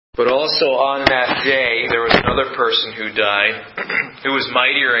But also on that day, there was another person who died, who was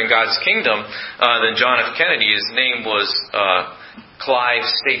mightier in God's kingdom than John F. Kennedy. His name was Clive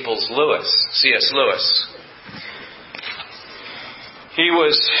Staples Lewis, C.S. Lewis. He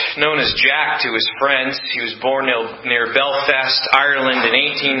was known as Jack to his friends. He was born near Belfast, Ireland in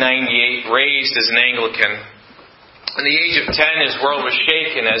 1898, raised as an Anglican. At the age of 10, his world was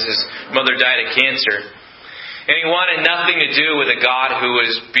shaken as his mother died of cancer. And he wanted nothing to do with a God who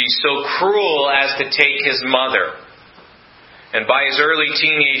would be so cruel as to take his mother. And by his early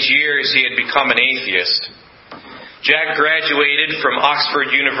teenage years, he had become an atheist. Jack graduated from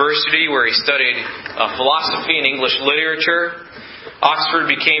Oxford University, where he studied philosophy and English literature. Oxford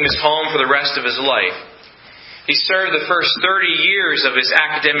became his home for the rest of his life. He served the first 30 years of his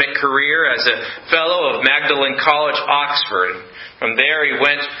academic career as a fellow of Magdalen College, Oxford. From there, he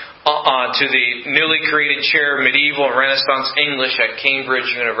went to the newly created chair of Medieval and Renaissance English at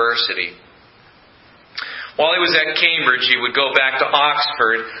Cambridge University. While he was at Cambridge, he would go back to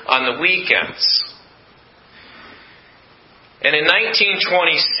Oxford on the weekends. And in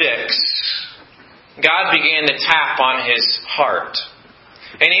 1926, God began to tap on his heart.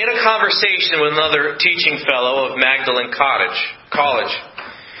 And he had a conversation with another teaching fellow of Magdalen College.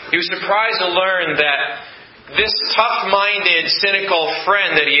 He was surprised to learn that this tough-minded, cynical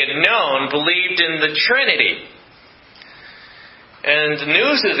friend that he had known believed in the Trinity. And the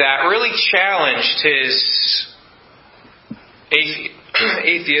news of that really challenged his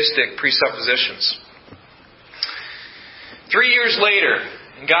atheistic presuppositions. 3 years later,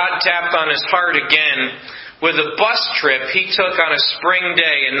 God tapped on his heart again with a bus trip he took on a spring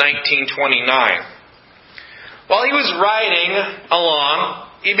day in 1929. While he was riding along,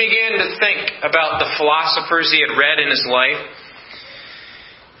 he began to think about the philosophers he had read in his life.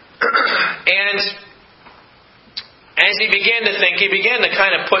 And as he began to think, he began to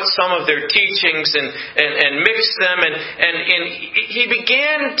kind of put some of their teachings and mix them. And he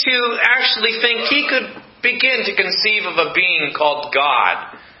began to actually think he could begin to conceive of a being called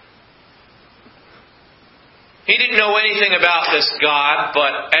God. He didn't know anything about this God,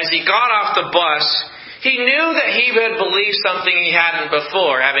 but as he got off the bus, he knew that he had believed something he hadn't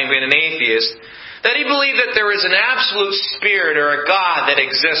before, having been an atheist, that he believed that there was an absolute spirit or a God that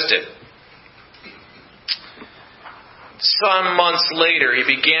existed. Some months later, he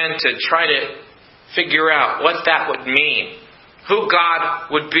began to try to figure out what that would mean, who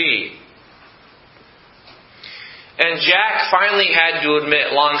God would be. And Jack finally had to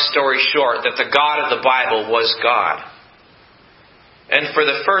admit, long story short, that the God of the Bible was God. And for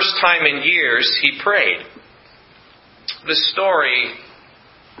the first time in years, he prayed. The story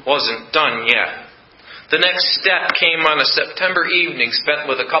wasn't done yet. The next step came on a September evening spent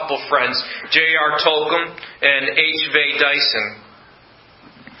with a couple friends, J.R. Tolkien and H.V. Dyson.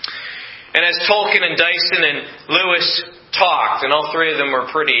 And as Tolkien and Dyson and Lewis talked, and all three of them were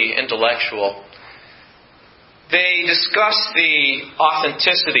pretty intellectual, they discussed the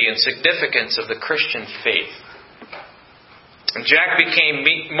authenticity and significance of the Christian faith. And Jack became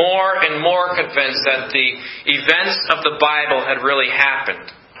more and more convinced that the events of the Bible had really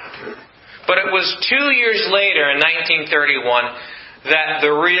happened. But it was 2 years later, in 1931, that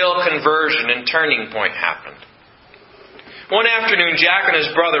the real conversion and turning point happened. One afternoon, Jack and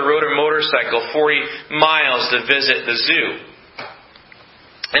his brother rode a motorcycle 40 miles to visit the zoo.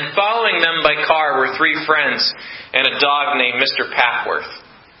 And following them by car were 3 friends and a dog named Mr. Papworth.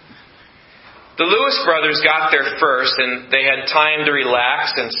 The Lewis brothers got there first, and they had time to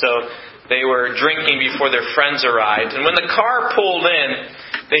relax, and so they were drinking before their friends arrived. And when the car pulled in,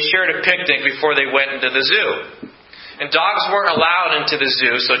 they shared a picnic before they went into the zoo. And dogs weren't allowed into the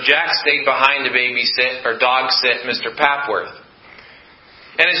zoo, so Jack stayed behind to babysit or dog sit Mr. Papworth.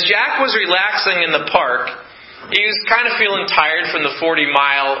 And as Jack was relaxing in the park, he was kind of feeling tired from the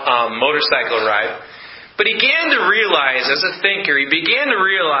 40-mile motorcycle ride. But he began to realize, as a thinker, he began to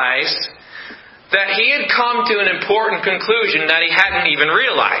realize that he had come to an important conclusion that he hadn't even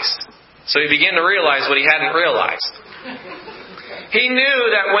realized. So he began to realize what he hadn't realized. He knew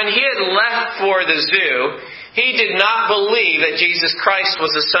that when he had left for the zoo, he did not believe that Jesus Christ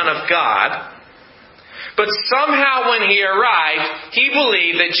was the Son of God. But somehow when he arrived, he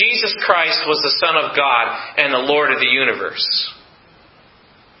believed that Jesus Christ was the Son of God and the Lord of the universe.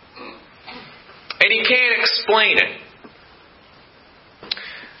 And he can't explain it.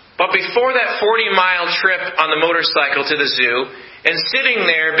 But before that 40-mile trip on the motorcycle to the zoo, and sitting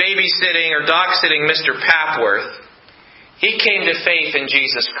there babysitting or dog-sitting Mr. Papworth, he came to faith in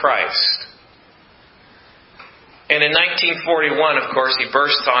Jesus Christ. And in 1941, of course, he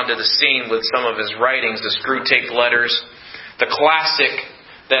burst onto the scene with some of his writings, the Screwtape Letters, the classic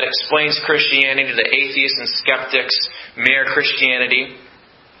that explains Christianity to the atheists and skeptics, Mere Christianity,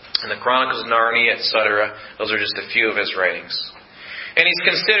 and the Chronicles of Narnia, etc. Those are just a few of his writings. And he's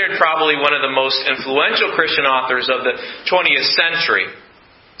considered probably one of the most influential Christian authors of the 20th century.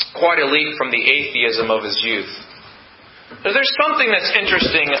 Quite a leap from the atheism of his youth. But there's something that's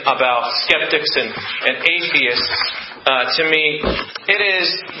interesting about skeptics and atheists to me. It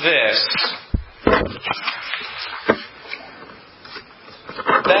is this.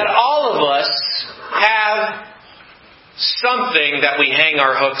 That all of us have something that we hang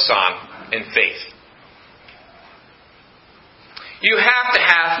our hooks on in faith. You have to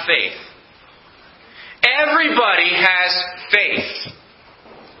have faith. Everybody has faith.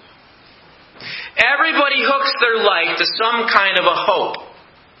 Everybody hooks their life to some kind of a hope.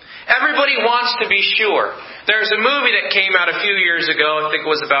 Everybody wants to be sure. There's a movie that came out a few years ago, I think it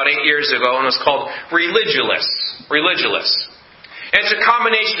was about 8 years ago, and it was called Religulous. It's a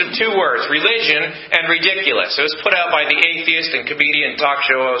combination of two words, religion and ridiculous. It was put out by the atheist and comedian talk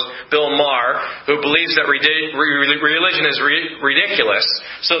show host Bill Maher, who believes that religion is ridiculous,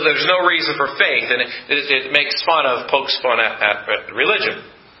 so there's no reason for faith, and it makes fun of, pokes fun at religion.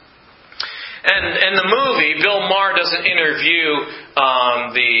 And in the movie, Bill Maher doesn't interview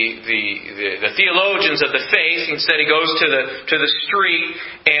the theologians of the faith. Instead, he goes to the street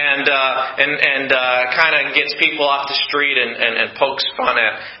and kind of gets people off the street and pokes fun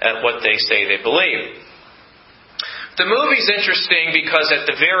at what they say they believe. The movie's interesting because at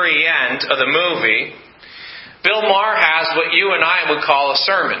the very end of the movie, Bill Maher has what you and I would call a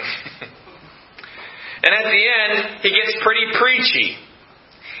sermon. And at the end, he gets pretty preachy.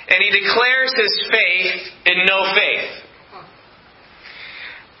 And he declares his faith in no faith.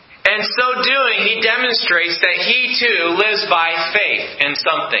 And so doing, he demonstrates that he too lives by faith in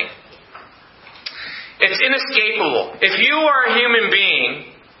something. It's inescapable. If you are a human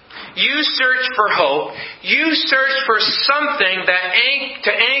being, you search for hope. You search for something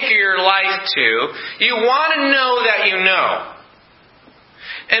to anchor your life to. You want to know that you know.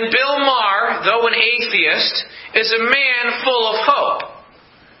 And Bill Maher, though an atheist, is a man full of hope.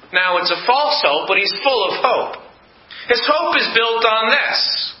 Now, it's a false hope, but he's full of hope. His hope is built on this.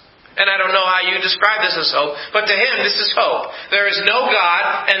 And I don't know how you describe this as hope, but to him, this is hope. There is no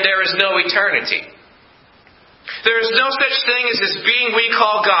God, and there is no eternity. There is no such thing as this being we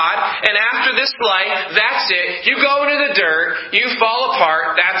call God, and after this life, that's it. You go into the dirt, you fall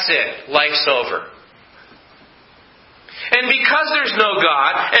apart, that's it. Life's over. And because there's no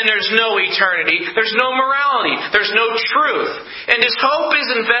God, and there's no eternity, there's no morality, there's no truth. And his hope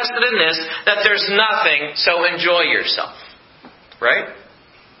is invested in this, that there's nothing, so enjoy yourself. Right?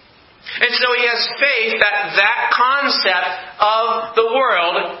 And so he has faith that concept of the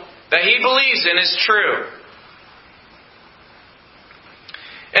world that he believes in is true.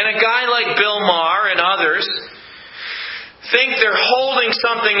 And a guy like Bill Maher and others think they're holding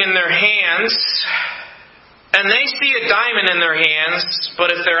something in their hands, and they see a diamond in their hands,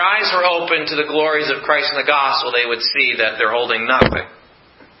 but if their eyes were open to the glories of Christ and the gospel, they would see that they're holding nothing.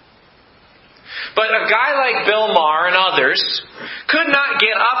 But a guy like Bill Maher and others could not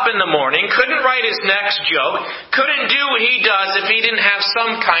get up in the morning, couldn't write his next joke, couldn't do what he does if he didn't have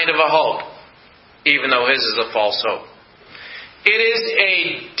some kind of a hope, even though his is a false hope. It is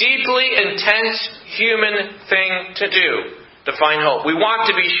a deeply intense human thing to do, to find hope. We want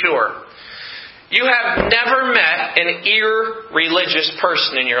to be sure. You have never met an irreligious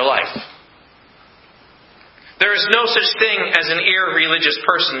person in your life. There is no such thing as an irreligious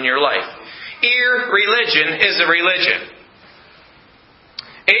person in your life. Irreligion is a religion.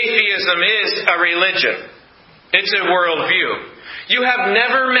 Atheism is a religion. It's a worldview. You have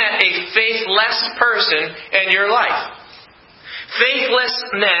never met a faithless person in your life.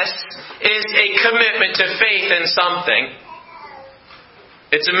 Faithlessness is a commitment to faith in something.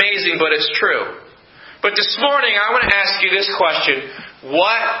 It's amazing, but it's true. But this morning, I want to ask you this question.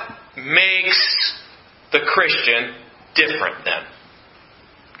 What makes the Christian different then?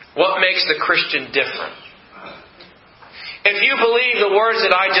 What makes the Christian different? If you believe the words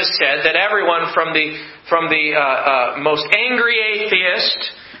that I just said, that everyone from the most angry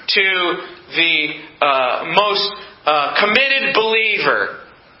atheist to the most committed believer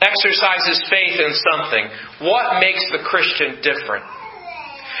exercises faith in something, what makes the Christian different?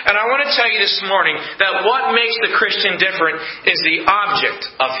 And I want to tell you this morning that what makes the Christian different is the object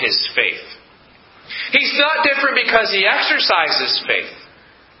of his faith. He's not different because he exercises faith.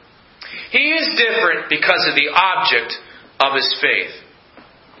 He is different because of the object of his faith.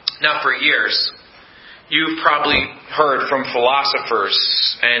 Now, for years, you've probably heard from philosophers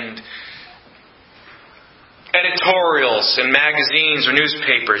and editorials in magazines or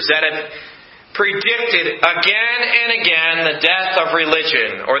newspapers that have predicted again and again the death of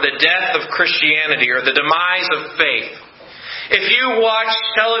religion or the death of Christianity or the demise of faith. If you watch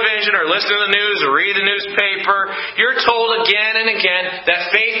television or listen to the news or read the newspaper, you're told again and again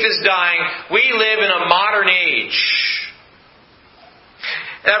that faith is dying. We live in a modern age.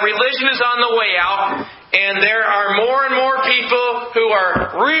 That religion is on the way out, and there are more and more people who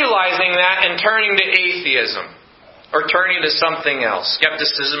are realizing that and turning to atheism, or turning to something else,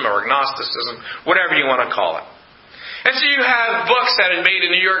 skepticism or agnosticism, whatever you want to call it. And so you have books that have made a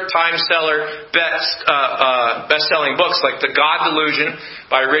New York Times best-selling books like The God Delusion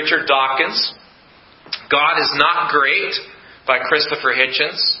by Richard Dawkins, God is Not Great by Christopher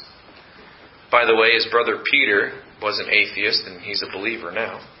Hitchens. By the way, his brother Peter was an atheist and he's a believer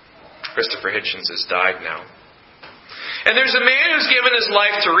now. Christopher Hitchens has died now. And there's a man who's given his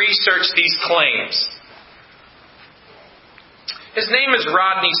life to research these claims. His name is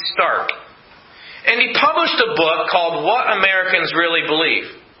Rodney Stark. And he published a book called What Americans Really Believe.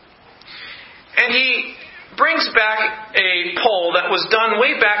 And he brings back a poll that was done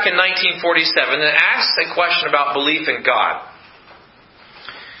way back in 1947 that asks a question about belief in God.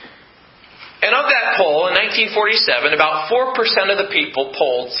 And of that poll, in 1947, about 4% of the people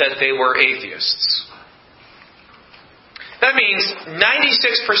polled said they were atheists. That means 96%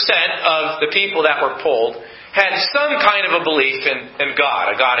 of the people that were polled had some kind of a belief in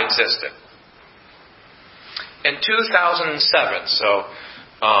God, a God existed. In 2007, so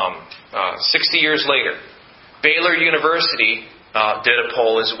 60 years later, Baylor University did a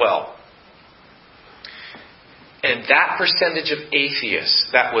poll as well. And that percentage of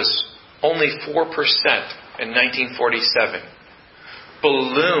atheists, that was only 4% in 1947,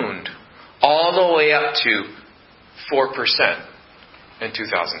 ballooned all the way up to 4% in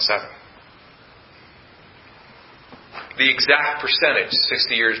 2007. The exact percentage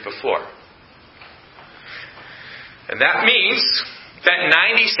 60 years before. And that means that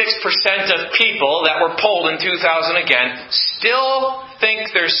 96% of people that were polled in 2000 again still think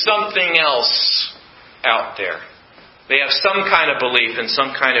there's something else out there. They have some kind of belief in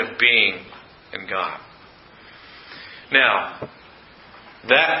some kind of being in God. Now,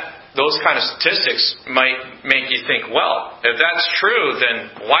 those kind of statistics might make you think, well, if that's true,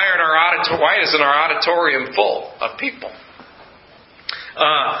 then why isn't our auditorium full of people?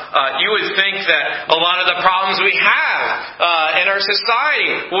 You would think that a lot of the problems we have in our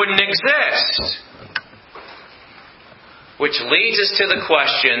society wouldn't exist. Which leads us to the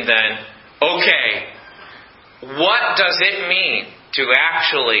question then, okay, what does it mean to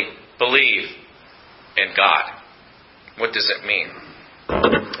actually believe in God? What does it mean?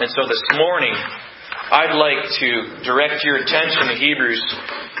 And so this morning, I'd like to direct your attention to Hebrews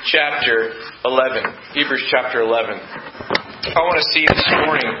chapter 11. Hebrews chapter 11. I want to see this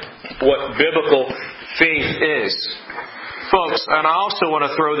morning what biblical faith is. Folks, and I also want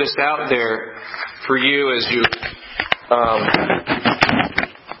to throw this out there for you as you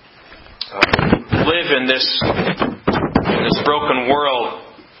live in this broken world,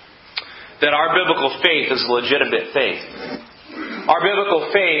 that our biblical faith is legitimate faith. Our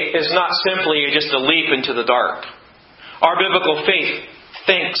biblical faith is not simply just a leap into the dark. Our biblical faith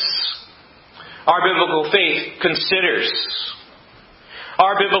thinks. Our biblical faith considers.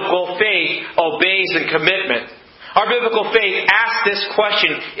 Our biblical faith obeys in commitment. Our biblical faith asks this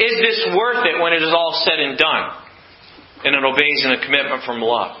question, is this worth it when it is all said and done? And it obeys in a commitment from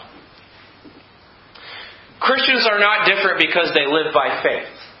love. Christians are not different because they live by faith.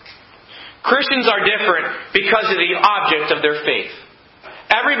 Christians are different because of the object of their faith.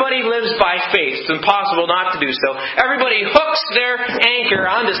 Everybody lives by faith. It's impossible not to do so. Everybody hooks their anchor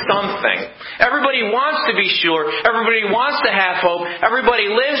onto something. Everybody wants to be sure. Everybody wants to have hope.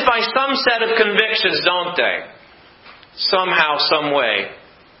 Everybody lives by some set of convictions, don't they? Somehow, some way.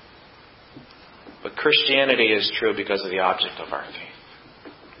 But Christianity is true because of the object of our faith.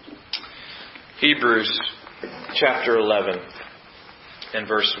 Hebrews chapter 11 and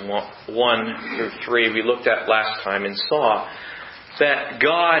verse 1 through 3 we looked at last time and saw that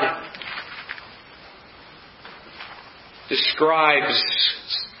God describes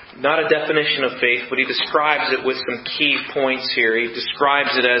not a definition of faith, but He describes it with some key points here. He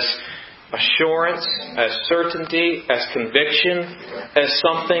describes it as assurance, as certainty, as conviction, as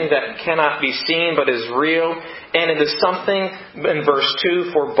something that cannot be seen but is real. And it is something, in verse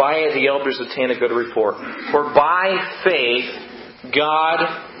 2, for by it the elders obtain a good report. For by faith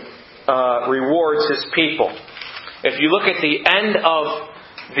God rewards His people. If you look at the end of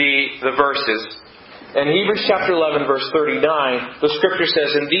the verses, In Hebrews chapter 11, verse 39, the Scripture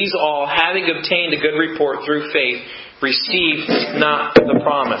says, "And these all, having obtained a good report through faith, received not the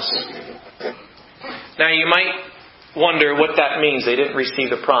promise." Now you might wonder what that means. They didn't receive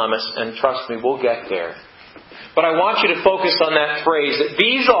the promise, and trust me, we'll get there. But I want you to focus on that phrase, that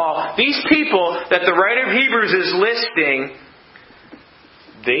these people that the writer of Hebrews is listing,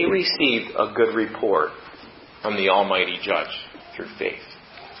 they received a good report from the Almighty Judge through faith.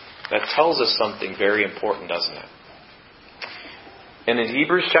 That tells us something very important, doesn't it? And in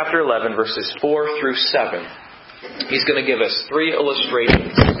Hebrews chapter 11, verses 4 through 7, he's going to give us 3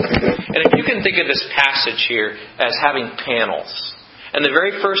 illustrations. And if you can think of this passage here as having panels. And the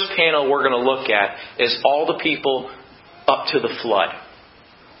very first panel we're going to look at is all the people up to the flood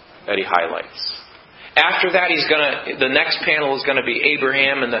that he highlights. After that, the next panel is going to be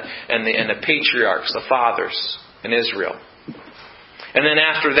Abraham and the patriarchs, the fathers in Israel. And then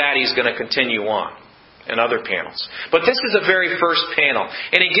after that, he's going to continue on in other panels. But this is the very first panel.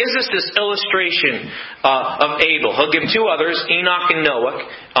 And he gives us this illustration of Abel. He'll give 2 others, Enoch and Noah,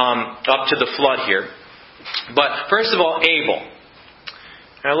 up to the flood here. But first of all, Abel.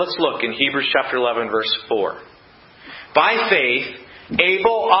 Now let's look in Hebrews chapter 11, verse 4. "By faith,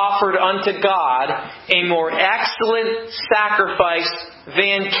 Abel offered unto God a more excellent sacrifice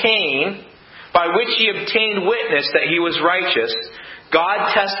than Cain, by which he obtained witness that he was righteous,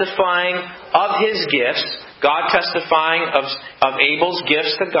 God testifying of his gifts," God testifying of Abel's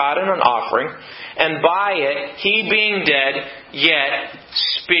gifts to God in an offering, "and by it, he being dead, yet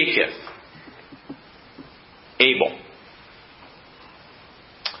speaketh." Abel.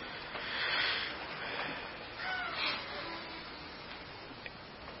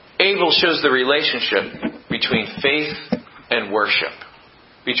 Abel shows the relationship between faith and worship.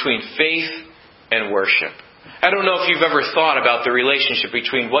 Between faith and worship. I don't know if you've ever thought about the relationship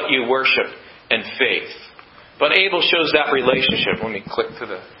between what you worship and faith. But Abel shows that relationship. Let me click to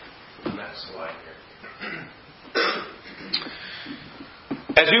the next slide here.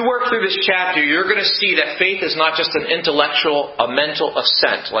 As we work through this chapter, you're going to see that faith is not just an intellectual, a mental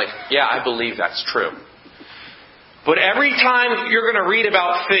assent. Like, yeah, I believe that's true. But every time you're going to read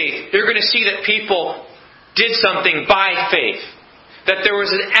about faith, you're going to see that people did something by faith. That there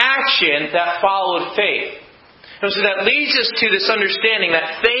was an action that followed faith. And so that leads us to this understanding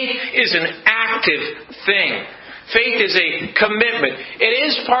that faith is an active thing. Faith is a commitment. It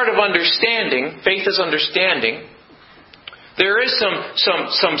is part of understanding. Faith is understanding. There is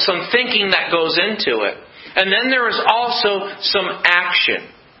some thinking that goes into it. And then there is also some action.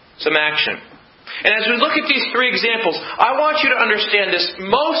 Some action. And as we look at these 3 examples, I want you to understand this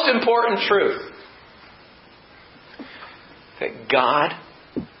most important truth. That God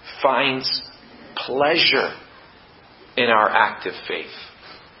finds pleasure in our active faith.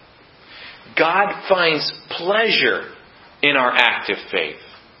 God finds pleasure in our active faith.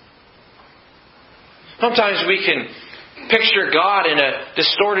 Sometimes we can picture God in a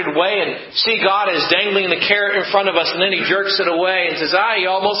distorted way and see God as dangling the carrot in front of us, and then He jerks it away and says, you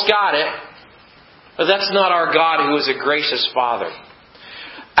almost got it. But that's not our God, who is a gracious Father.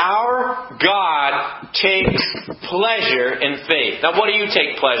 Our God takes pleasure in faith. Now, what do you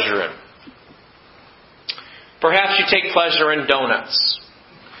take pleasure in? Perhaps you take pleasure in donuts.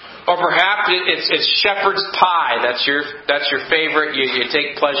 Or perhaps it's shepherd's pie. That's your favorite. You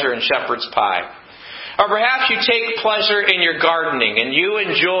take pleasure in shepherd's pie. Or perhaps you take pleasure in your gardening and you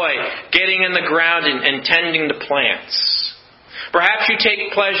enjoy getting in the ground and tending the plants. Perhaps you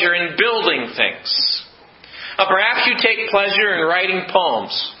take pleasure in building things. Perhaps you take pleasure in writing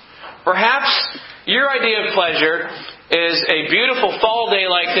poems. Perhaps your idea of pleasure is a beautiful fall day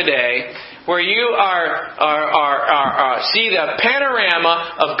like today, where you see the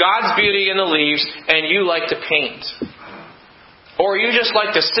panorama of God's beauty in the leaves, and you like to paint. Or you just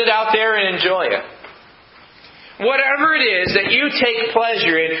like to sit out there and enjoy it. Whatever it is that you take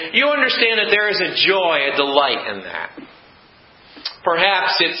pleasure in, you understand that there is a joy, a delight in that.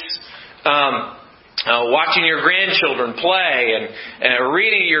 Perhaps it's watching your grandchildren play and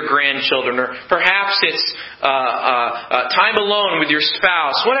reading to your grandchildren. Or perhaps it's time alone with your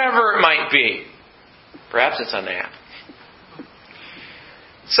spouse. Whatever it might be. Perhaps it's a nap.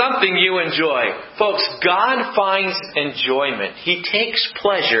 Something you enjoy. Folks, God finds enjoyment. He takes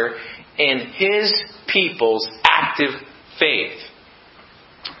pleasure in His people's active faith.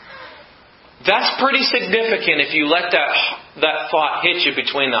 That's pretty significant if you let that thought hit you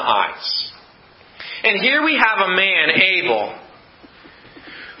between the eyes. And here we have a man, Abel,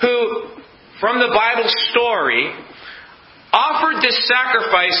 who, from the Bible story, offered this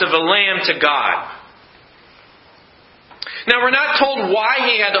sacrifice of a lamb to God. Now, we're not told why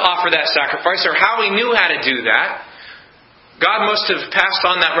he had to offer that sacrifice or how he knew how to do that. God must have passed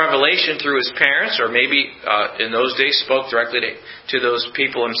on that revelation through his parents, or maybe in those days spoke directly to those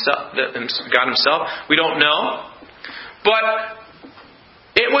people himself, God himself. We don't know. But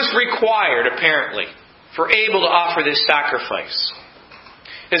it was required, apparently, for Abel to offer this sacrifice.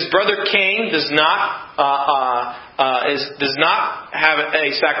 His brother Cain does not have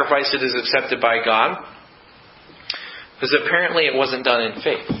a sacrifice that is accepted by God, because apparently it wasn't done in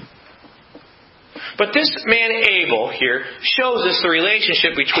faith. But this man Abel here shows us the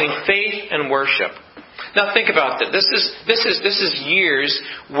relationship between faith and worship. Now think about that. This is years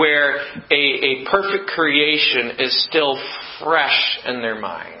where a perfect creation is still fresh in their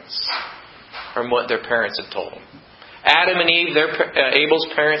minds from what their parents had told them. Adam and Eve, Abel's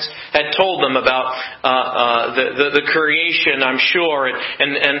parents, had told them about the creation, I'm sure,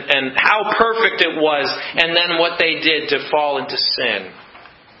 and how perfect it was, and then what they did to fall into sin.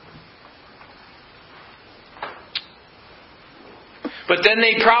 But then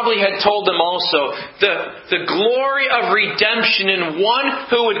they probably had told them also the glory of redemption in one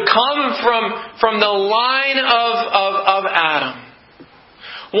who would come from the line of Adam.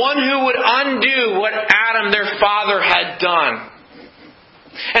 One who would undo what Adam, their father, had done.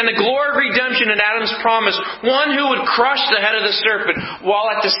 And the glory of redemption in Adam's promise, one who would crush the head of the serpent while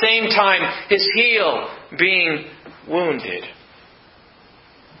at the same time his heel being wounded.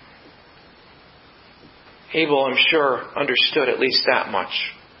 Abel, I'm sure, understood at least that much.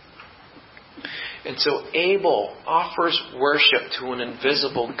 And so Abel offers worship to an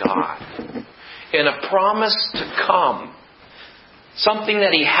invisible God in a promise to come, something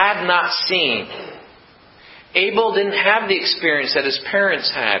that he had not seen. Abel didn't have the experience that his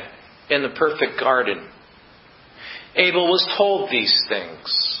parents had in the perfect garden. Abel was told these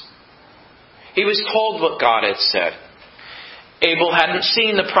things. He was told what God had said. Abel hadn't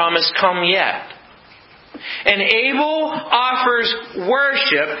seen the promise come yet. And Abel offers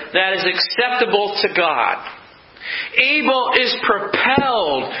worship that is acceptable to God. Abel is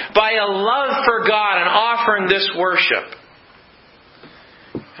propelled by a love for God in offering this worship.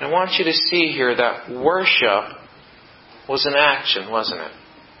 And I want you to see here that worship was an action, wasn't it?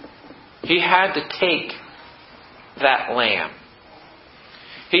 He had to take that lamb.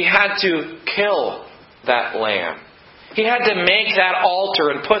 He had to kill that lamb. He had to make that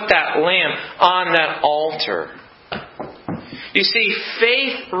altar and put that lamb on that altar. You see,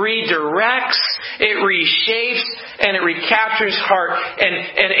 faith redirects, it reshapes, and it recaptures heart.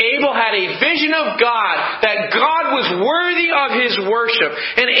 And Abel had a vision of God, that God was worthy of his worship.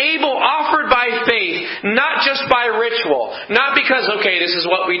 And Abel offered by faith, not just by ritual. Not because, okay, this is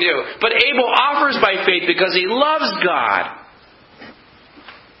what we do. But Abel offers by faith because he loves God.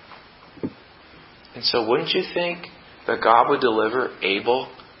 And so wouldn't you think that God would deliver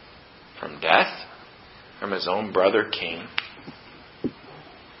Abel from death, from his own brother Cain?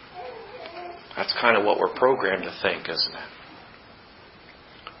 That's kind of what we're programmed to think, isn't it?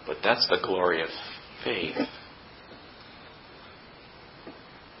 But that's the glory of faith.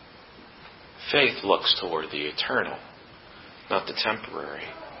 Faith looks toward the eternal, not the temporary.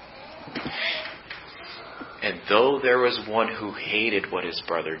 And though there was one who hated what his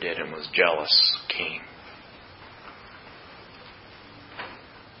brother did and was jealous, Cain,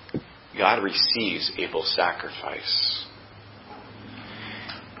 God receives Abel's sacrifice.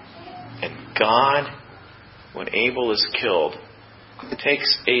 And God, when Abel is killed,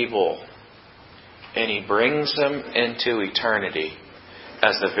 takes Abel and he brings him into eternity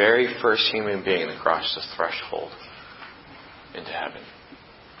as the very first human being that crossed the threshold into heaven.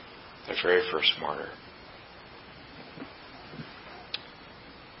 The very first martyr.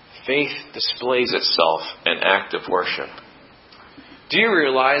 Faith displays itself in active worship. Do you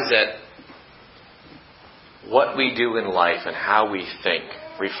realize that what we do in life and how we think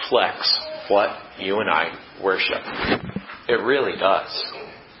reflects what you and I worship? It really does.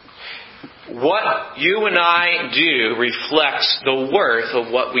 What you and I do reflects the worth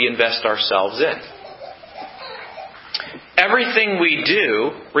of what we invest ourselves in. Everything we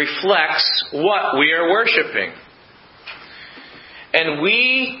do reflects what we are worshiping. And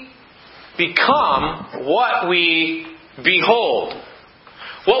we become what we behold.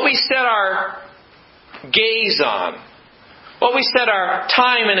 What we set our gaze on. What we set our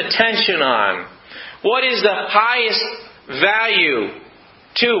time and attention on. What is the highest value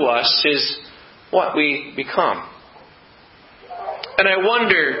to us is what we become. And I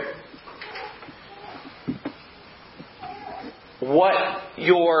wonder what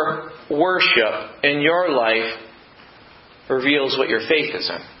your worship in your life reveals what your faith is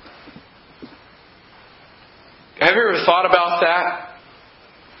in. Have you ever thought about that?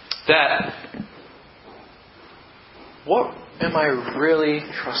 That, what am I really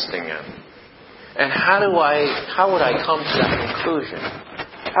trusting in? And how would I come to that conclusion?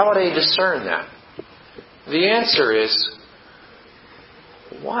 How would I discern that? The answer is,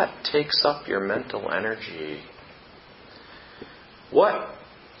 what takes up your mental energy? What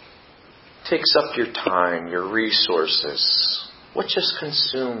takes up your time, your resources? What just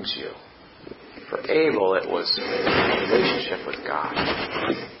consumes you? For Abel, it was a relationship with God.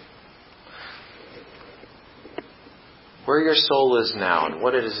 Where your soul is now and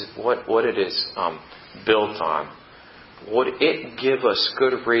what it is built on, would it give us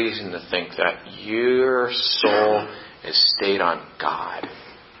good reason to think that your soul is stayed on God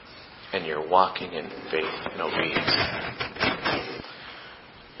and you're walking in faith and obedience?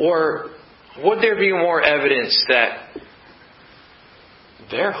 Or would there be more evidence that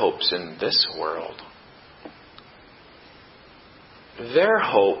their hope's in this world? Their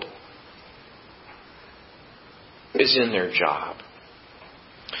hope is in their job.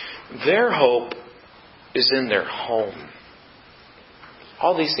 Their hope is in their home.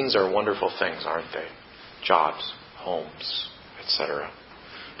 All these things are wonderful things, aren't they? Jobs, homes, etc.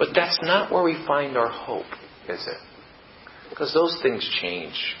 But that's not where we find our hope, is it? Because those things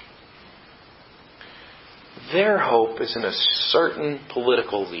change. Their hope is in a certain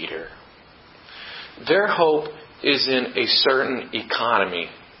political leader. Their hope is in a certain economy.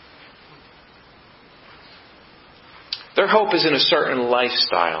 Their hope is in a certain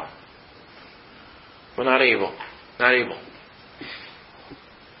lifestyle. Well, not Abel. Not Abel.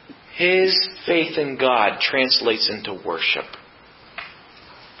 His faith in God translates into worship.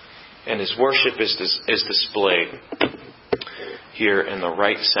 And his worship is displayed here in the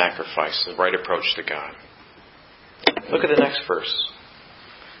right sacrifice, the right approach to God. Look at the next verse.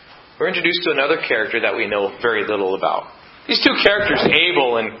 We're introduced to another character that we know very little about. These two characters,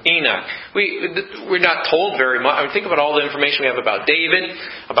 Abel and Enoch, we're not told very much. I mean, think about all the information we have about David,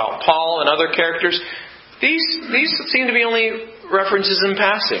 about Paul and other characters. These seem to be only references in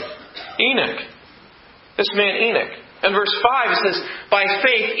passing. Enoch. This man Enoch. In verse 5 it says, by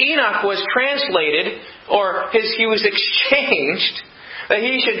faith Enoch was translated, or he was exchanged, that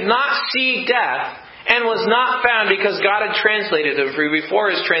he should not see death, and was not found because God had translated him. For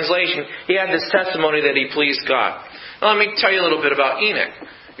before his translation, he had this testimony that he pleased God. Now, let me tell you a little bit about Enoch.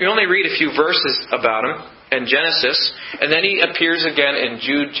 You only read a few verses about him in Genesis, and then he appears again in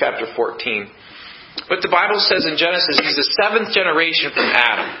Jude chapter 14. But the Bible says in Genesis, he's the seventh generation from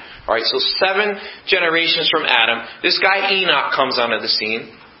Adam. All right, so 7 generations from Adam. This guy Enoch comes onto the scene.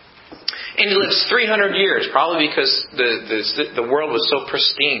 And he lives 300 years, probably because the world was so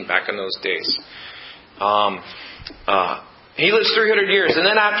pristine back in those days. He lives 300 years. And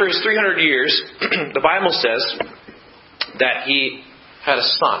then after his 300 years, the Bible says that he had a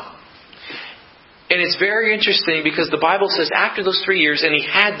son. And it's very interesting because the Bible says after those 3 years, and he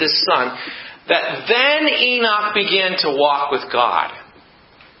had this son, that then Enoch began to walk with God.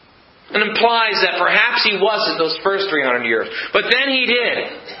 It implies that perhaps he wasn't those first 300 years. But then he did.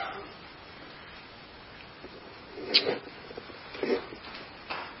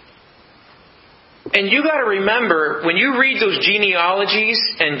 And you got to remember, when you read those genealogies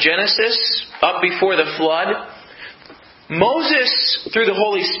in Genesis, up before the flood, Moses, through the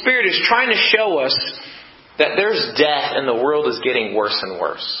Holy Spirit, is trying to show us that there's death and the world is getting worse and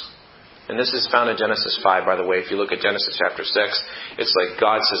worse. And this is found in Genesis 5, by the way. If you look at Genesis chapter 6, it's like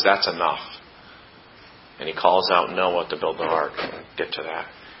God says, that's enough. And He calls out Noah to build the ark. Get to that.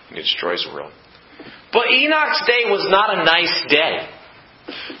 And He destroys the world. But Enoch's day was not a nice day.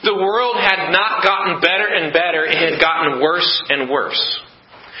 The world had not gotten better and better. It had gotten worse and worse.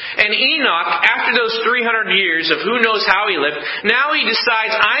 And Enoch, after those 300 years of who knows how he lived, now he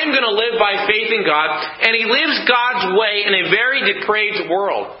decides, I'm going to live by faith in God. And he lives God's way in a very depraved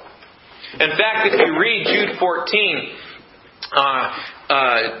world. In fact, if you read Jude 14,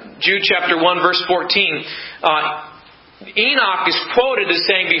 Jude chapter 1, verse 14, Enoch is quoted as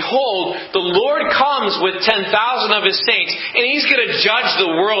saying, behold, the Lord comes with 10,000 of His saints, and He's going to judge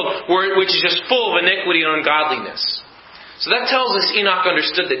the world which is just full of iniquity and ungodliness. So that tells us Enoch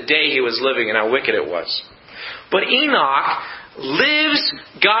understood the day he was living and how wicked it was. But Enoch lives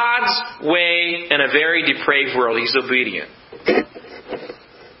God's way in a very depraved world. He's obedient.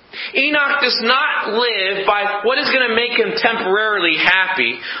 Enoch does not live by what is going to make him temporarily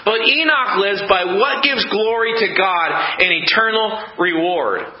happy, but Enoch lives by what gives glory to God and eternal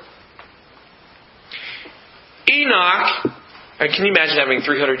reward. Enoch, can you imagine having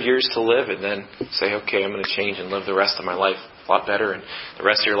 300 years to live and then say, okay, I'm going to change and live the rest of my life a lot better, and the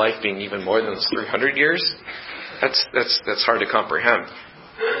rest of your life being even more than those 300 years? That's hard to comprehend.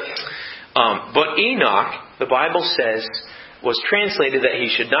 But Enoch, the Bible says, was translated that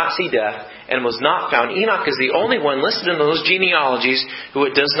he should not see death and was not found. Enoch is the only one listed in those genealogies who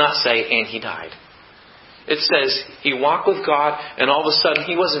it does not say, and he died. It says he walked with God, and all of a sudden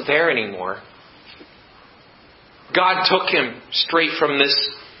he wasn't there anymore. God took him straight from this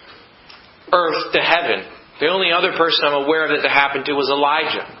earth to heaven. The only other person I'm aware of that happened to was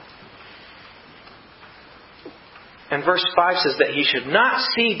Elijah. And verse 5 says that he should not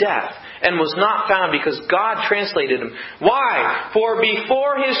see death and was not found because God translated him. Why? For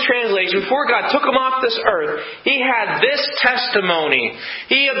before his translation, before God took him off this earth, he had this testimony.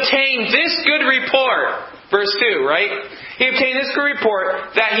 He obtained this good report. Verse 2, right? He obtained this good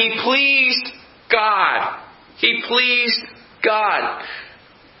report that he pleased God. He pleased God.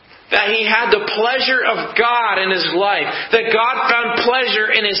 That he had the pleasure of God in his life. That God found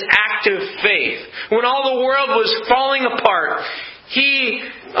pleasure in his active faith. When all the world was falling apart, he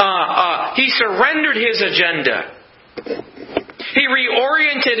surrendered his agenda. He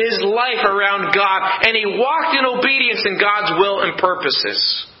reoriented his life around God, and he walked in obedience in God's will and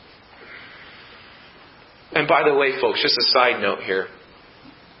purposes. And by the way, folks, just a side note here.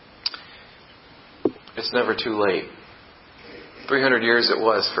 It's never too late. 300 years it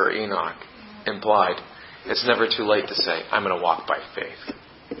was for Enoch, implied. It's never too late to say, I'm going to walk by faith.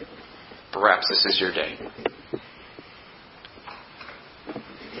 Perhaps this is your day.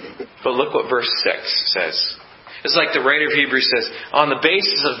 But look what verse 6 says. It's like the writer of Hebrews says, on the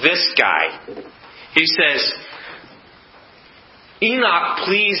basis of this guy, he says, Enoch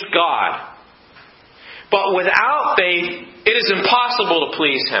pleased God. But without faith, it is impossible to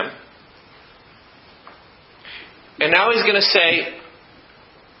please Him. And now he's going to say,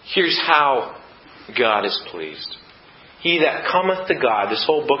 here's how God is pleased. He that cometh to God, this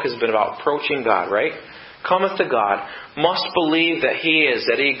whole book has been about approaching God, right? Cometh to God, must believe that He is,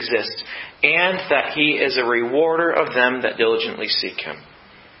 that He exists, and that He is a rewarder of them that diligently seek Him.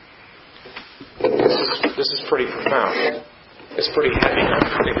 This is pretty profound. It's pretty heavy now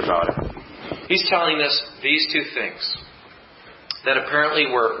to think about it. He's telling us these two things that apparently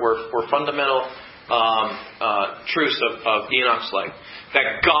were fundamental truths of Enoch's life.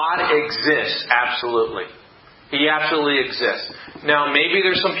 That God exists, absolutely. He absolutely exists. Now, maybe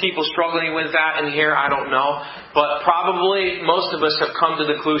there's some people struggling with that in here, I don't know. But probably most of us have come to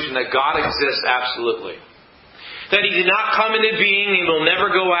the conclusion that God exists absolutely. That He did not come into being, He will never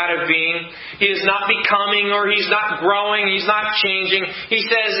go out of being. He is not becoming, or He's not growing, He's not changing. He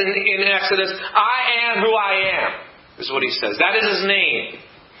says in Exodus, I am who I am, is what He says. That is His name.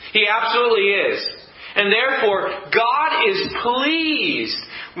 He absolutely is. And therefore, God is pleased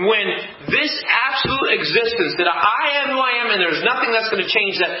when this absolute existence, that I am who I am and there's nothing that's going to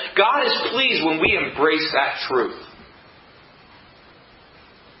change that. God is pleased when we embrace that truth.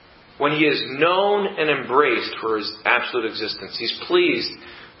 When He is known and embraced for His absolute existence. He's pleased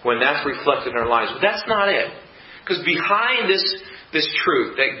when that's reflected in our lives. But that's not it. Because behind this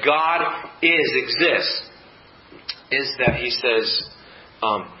truth that God exists, is that He says,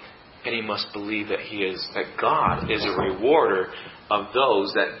 and he must believe that that God is a rewarder of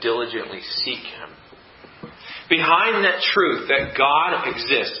those that diligently seek Him. Behind that truth that God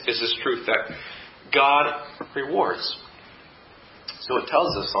exists is this truth that God rewards. So it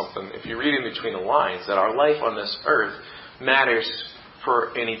tells us something, if you read in between the lines, that our life on this earth matters for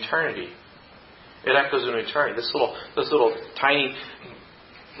an eternity. It echoes in eternity. This little tiny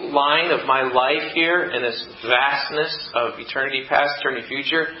line of my life here and this vastness of eternity past, eternity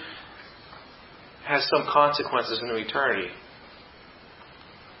future has some consequences into eternity.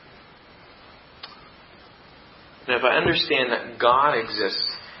 And if I understand that God exists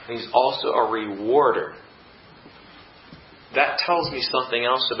and He's also a rewarder, that tells me something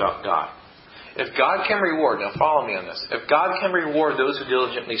else about God. If God can reward, now follow me on this. If God can reward those who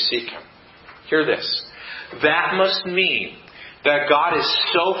diligently seek Him, hear this. That must mean that God is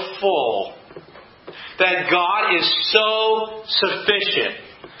so full, that God is so sufficient,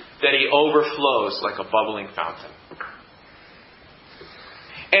 that He overflows like a bubbling fountain.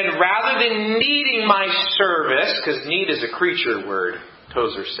 And rather than needing my service, because need is a creature word,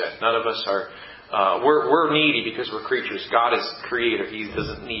 Tozer said. None of us are, we're needy because we're creatures. God is creator. He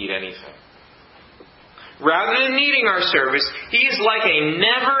doesn't need anything. Rather than needing our service, He is like a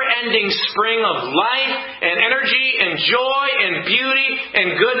never-ending spring of life and energy and joy and beauty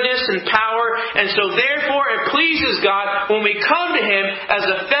and goodness and power. And so therefore it pleases God when we come to Him as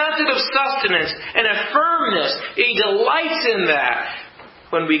a fountain of sustenance and a firmness. He delights in that.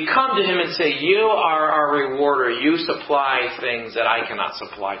 When we come to Him and say, You are our rewarder. You supply things that I cannot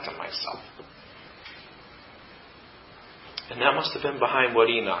supply to myself. And that must have been behind what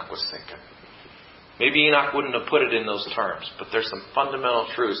Enoch was thinking. Maybe Enoch wouldn't have put it in those terms, but there's some fundamental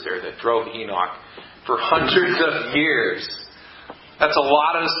truths there that drove Enoch for hundreds of years. That's a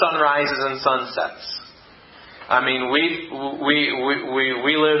lot of sunrises and sunsets. I mean, we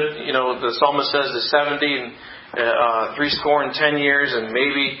lived, the psalmist says, the 70 and 70 years, and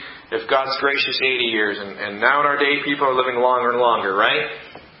maybe, if God's gracious, 80 years. And now in our day, people are living longer and longer, right?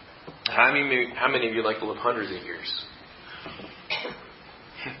 How many of you like to live hundreds of years?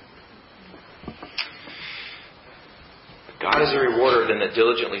 God is a rewarder of them that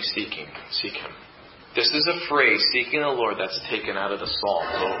diligently seek Him. This is a phrase, seeking the Lord, that's taken out of the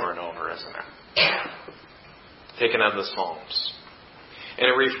Psalms over and over, isn't it? Taken out of the Psalms. And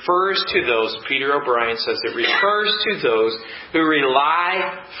it refers to those, Peter O'Brien says, it refers to those who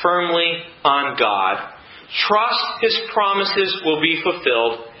rely firmly on God, trust His promises will be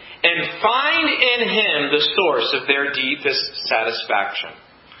fulfilled, and find in Him the source of their deepest satisfaction.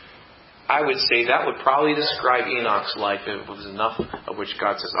 I would say that would probably describe Enoch's life if it was enough of which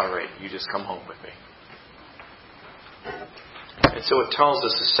God says, all right, you just come home with me. And so it tells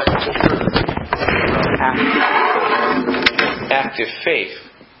us the second truth of active faith.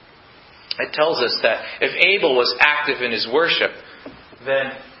 It tells us that if Abel was active in his worship,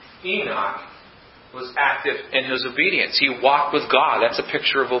 then Enoch was active in his obedience. He walked with God. That's a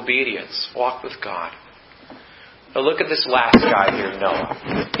picture of obedience. Walk with God. Now look at this last guy here, Noah.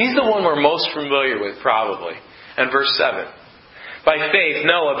 He's the one we're most familiar with, probably. And verse 7. By faith,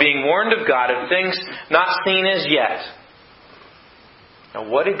 Noah, being warned of God of things not seen as yet. Now,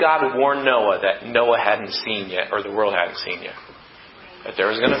 what did God warn Noah that Noah hadn't seen yet, or the world hadn't seen yet? That there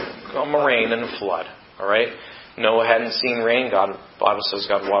was going to come a rain and a flood. All right? Noah hadn't seen rain. The Bible says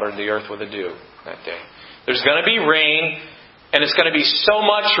God watered the earth with a dew that day. There's going to be rain, and it's going to be so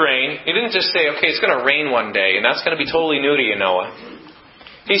much rain. He didn't just say, okay, it's going to rain one day, and that's going to be totally new to you, Noah.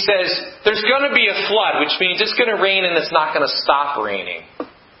 He says, there's going to be a flood, which means it's going to rain and it's not going to stop raining.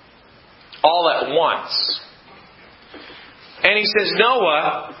 All at once. And he says,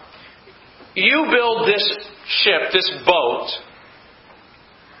 Noah, you build this ship, this boat,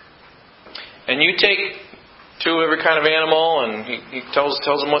 and you take every kind of animal, and he tells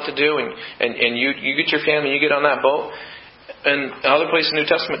them what to do, and you get your family, you get on that boat. And another place in the New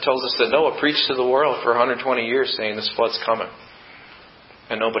Testament tells us that Noah preached to the world for 120 years saying this flood's coming.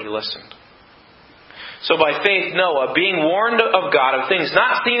 And nobody listened. So by faith, Noah, being warned of God of things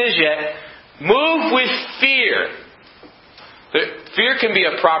not seen as yet, moved with fear. Fear can be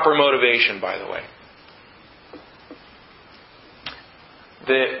a proper motivation, by the way.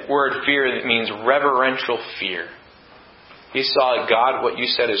 The word fear means reverential fear. He saw that God, what you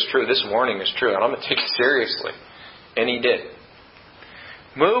said is true. This warning is true, and I'm going to take it seriously. And he did.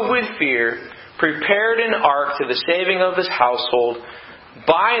 Moved with fear, prepared an ark to the saving of his household,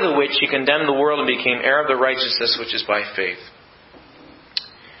 by the which he condemned the world and became heir of the righteousness which is by faith.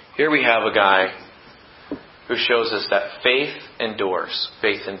 Here we have a guy who shows us that faith endures.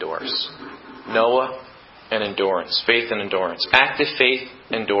 Faith endures. Noah and endurance. Faith and endurance. Active faith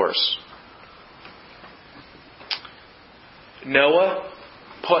endures. Noah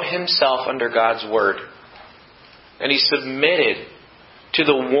put himself under God's word. And he submitted to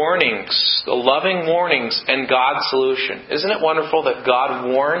the warnings, the loving warnings, and God's solution. Isn't it wonderful that God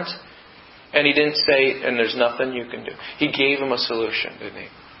warned and He didn't say, and there's nothing you can do. He gave him a solution, didn't He?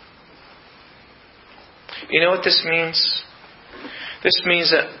 You know what this means? This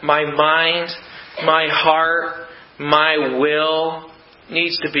means that my mind, my heart, my will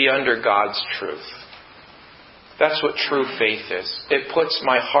needs to be under God's truth. That's what true faith is. It puts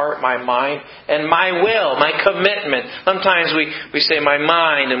my heart, my mind, and my will, my commitment. Sometimes we say my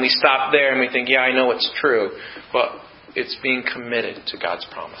mind and we stop there and we think, yeah, I know it's true. But it's being committed to God's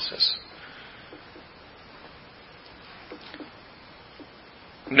promises.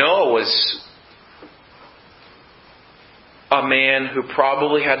 Noah was a man who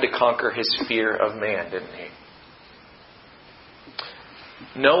probably had to conquer his fear of man, didn't he?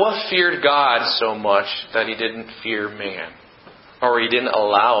 Noah feared God so much that he didn't fear man. Or he didn't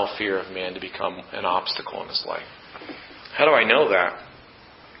allow fear of man to become an obstacle in his life. How do I know that?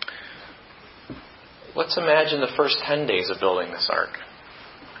 Let's imagine the first 10 days of building this ark.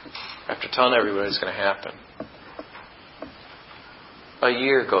 After telling everybody it's going to happen. A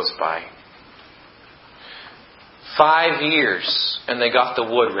year goes by. 5 years, and they got the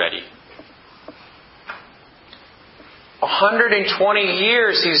wood ready. 120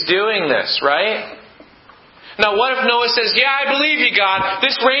 years he's doing this, right? Now what if Noah says, yeah, I believe you, God.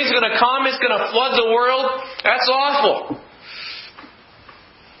 This rain's going to come. It's going to flood the world. That's awful.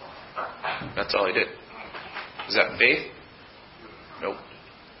 That's all he did. Is that faith?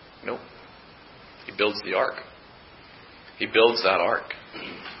 Nope. He builds the ark. He builds that ark.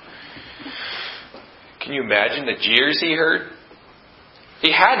 Can you imagine the jeers he heard?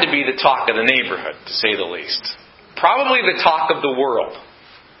 He had to be the talk of the neighborhood, to say the least. Probably the talk of the world.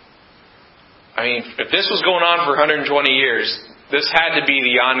 I mean, if this was going on for 120 years, this had to be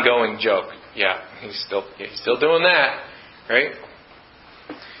the ongoing joke. Yeah, he's still doing that, right?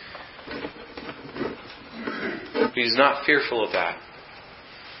 But he's not fearful of that.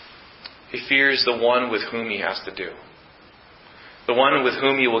 He fears the one with whom he has to do. The one with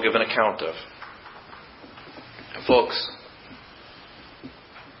whom he will give an account of. And folks,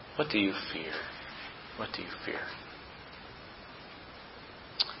 what do you fear? What do you fear?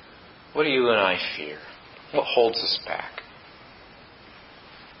 What do you and I fear? What holds us back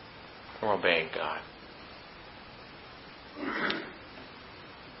from obeying God?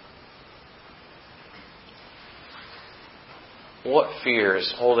 What fear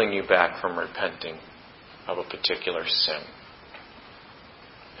is holding you back from repenting of a particular sin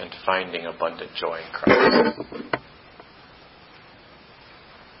and finding abundant joy in Christ?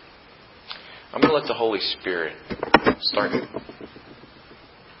 I'm going to let the Holy Spirit start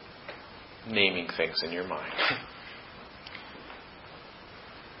naming things in your mind.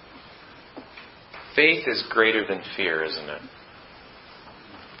 Faith is greater than fear, isn't it?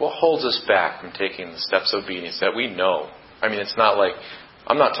 What holds us back from taking the steps of obedience that we know? I mean, it's not like,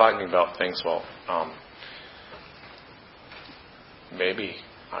 I'm not talking about things, maybe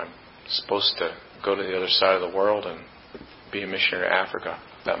I'm supposed to go to the other side of the world and be a missionary to Africa.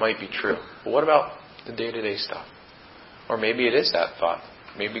 That might be true. But what about the day-to-day stuff? Or maybe it is that thought.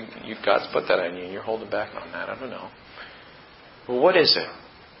 Maybe God's put that on you and you're holding back on that. I don't know. Well, what is it?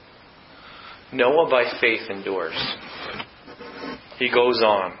 Noah by faith endures. He goes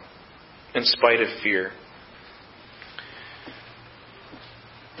on in spite of fear.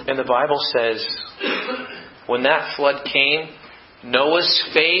 And the Bible says when that flood came, Noah's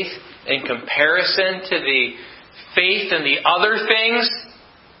faith in comparison to the faith in the other things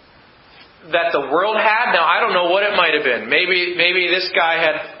that the world had. Now, I don't know what it might have been. Maybe this guy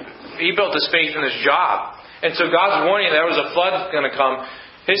he built his faith in his job. And so God's warning there was a flood going to come.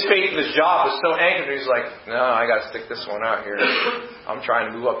 His faith in his job was so anchored, he's like, no, I got to stick this one out here. I'm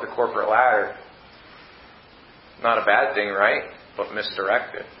trying to move up the corporate ladder. Not a bad thing, right? But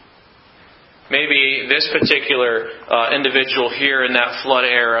misdirected. Maybe this particular individual here in that flood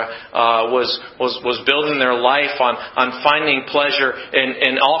era was building their life on finding pleasure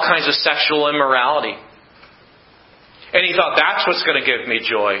in all kinds of sexual immorality. And he thought, that's what's going to give me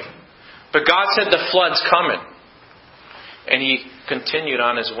joy. But God said the flood's coming. And he continued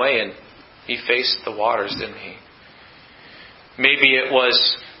on his way and he faced the waters, didn't he? Maybe it was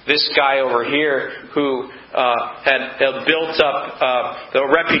this guy over here who had built up the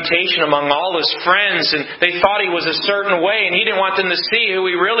reputation among all his friends, and they thought he was a certain way, and he didn't want them to see who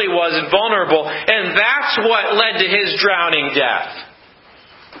he really was and vulnerable. And that's what led to his drowning death.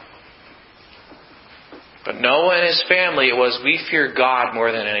 But Noah and his family, it was, we fear God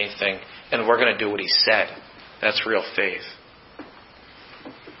more than anything, and we're going to do what He said. That's real faith.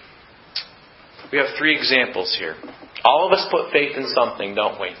 We have 3 examples here. All of us put faith in something,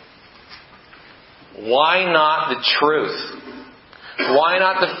 don't we? Why not the truth? Why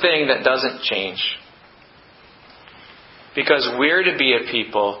not the thing that doesn't change? Because we're to be a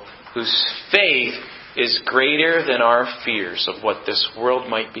people whose faith is greater than our fears of what this world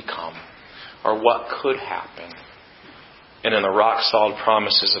might become or what could happen. And in the rock-solid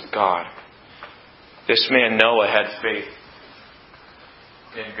promises of God. This man Noah had faith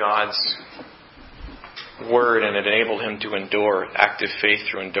in God's Word, and it enabled him to endure, active faith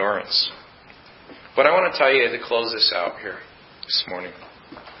through endurance. But I want to tell you to close this out here this morning.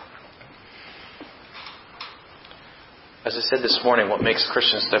 As I said this morning, what makes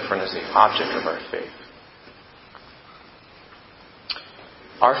Christians different is the object of our faith.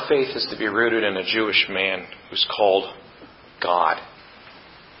 Our faith is to be rooted in a Jewish man who's called God,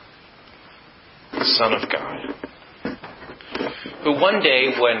 the Son of God, who one day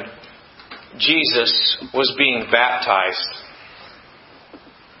when Jesus was being baptized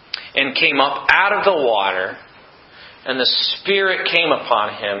and came up out of the water and the Spirit came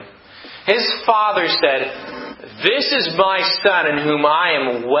upon him, his Father said, "This is my Son in whom I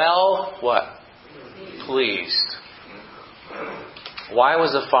am well," what? Pleased. Why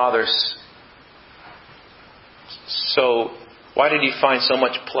was the Father why did He find so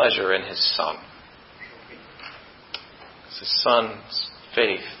much pleasure in His Son? Because His Son's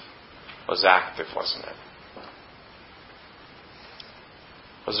faith was active, wasn't it?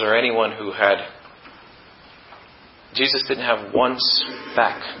 Was there anyone who had Jesus didn't have one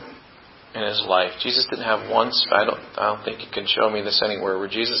speck in His life. Jesus didn't have one speck. I don't think you can show me this anywhere where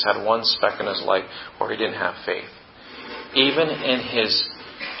Jesus had one speck in His life where He didn't have faith. Even in His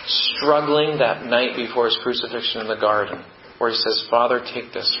struggling that night before His crucifixion in the garden, where He says, Father,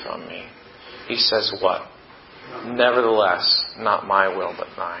 take this from me. He says what? Nevertheless, not my will, but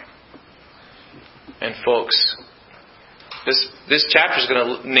thine. And folks, this chapter is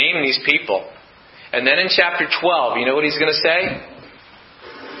going to name these people. And then in chapter 12, you know what He's going to say?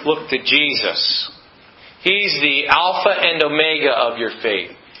 Look to Jesus. He's the Alpha and Omega of your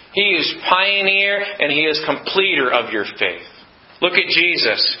faith. He is pioneer and He is completer of your faith. Look at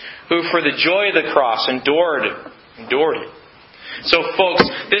Jesus, who for the joy of the cross endured it. So folks,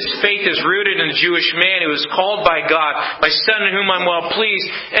 this faith is rooted in a Jewish man who was called by God, my Son in whom I'm well pleased.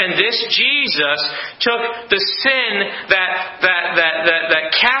 And this Jesus took the sin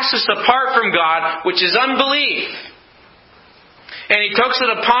that casts us apart from God, which is unbelief. And He took it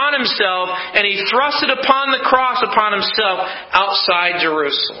upon Himself, and He thrust it upon the cross upon Himself outside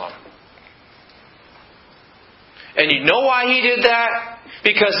Jerusalem. And you know why He did that?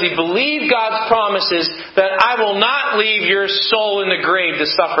 Because He believed God's promises that I will not leave your soul in the grave to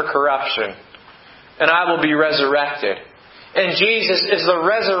suffer corruption. And I will be resurrected. And Jesus is the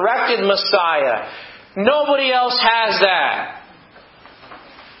resurrected Messiah. Nobody else has that.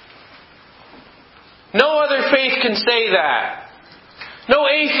 No other faith can say that. No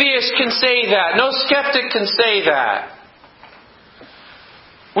atheist can say that. No skeptic can say that.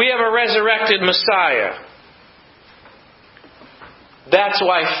 We have a resurrected Messiah. That's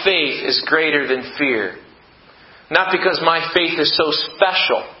why faith is greater than fear. Not because my faith is so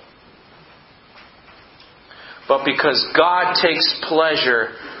special, but because God takes pleasure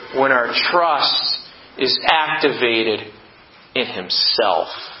when our trust is activated in Himself.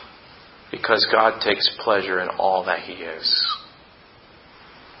 Because God takes pleasure in all that He is.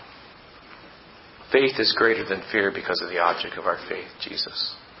 Faith is greater than fear because of the object of our faith,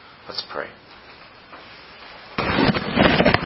 Jesus. Let's pray.